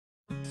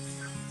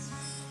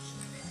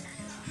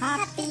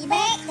Happy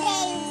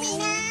birthday,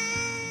 wina!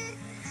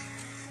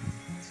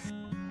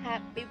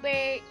 Happy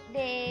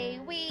birthday,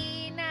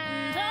 wina!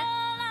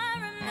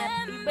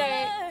 Happy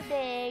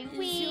birthday,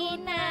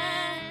 wina!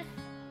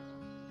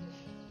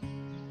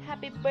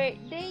 Happy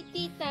birthday,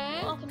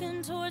 tita! Walking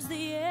towards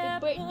the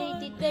Happy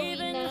birthday, tita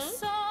Wina!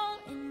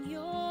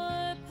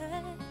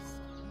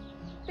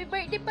 Happy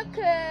birthday,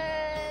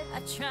 Pakat!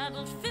 I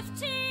traveled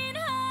 1,500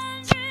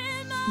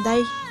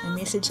 Day,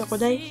 may message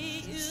ako, Day.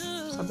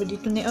 Sabi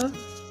dito ni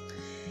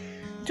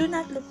do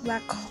not look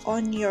back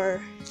on your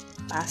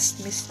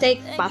past mistake,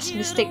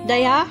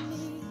 Day, ha?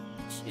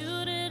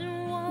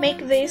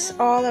 Make this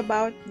all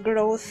about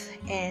growth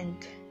and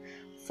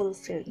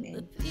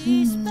fulfillment.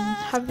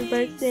 Happy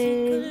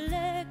birthday!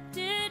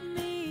 collected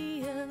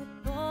me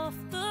up off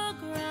the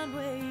ground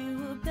where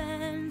you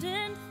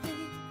abandoned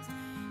things.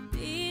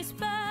 Piece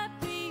by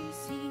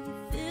piece, he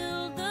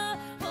filled the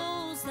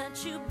holes that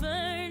you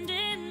burned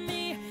in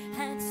me.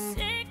 At 6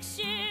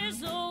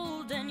 years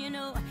old, and you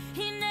know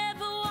he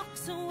never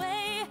walks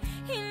away.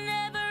 He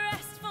never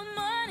asks for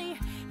money.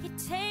 He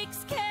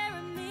takes care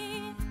of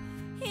me.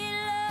 He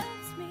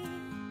loves me.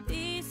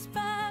 Piece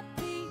by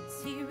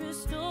piece, he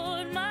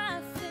restored my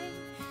faith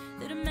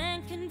that a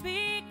man can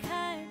be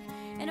kind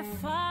and a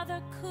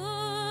father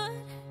could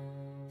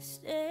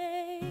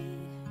stay.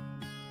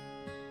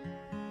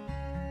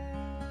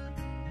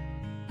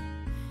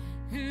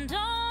 And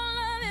all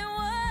of your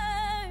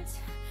words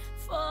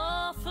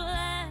fall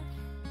flat.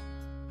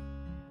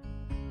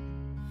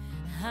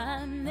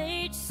 I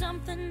made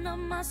something of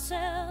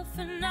myself,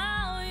 and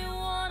now you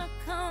wanna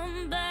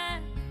come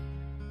back.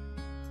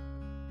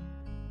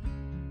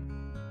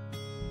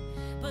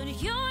 But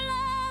your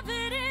love,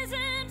 it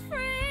isn't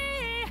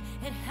free.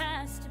 It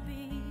has to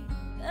be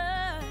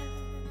earned.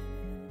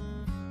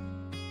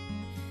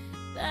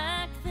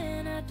 Back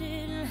then I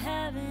didn't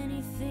have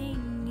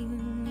anything you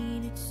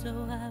needed, so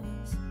I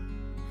was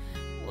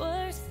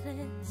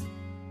worthless.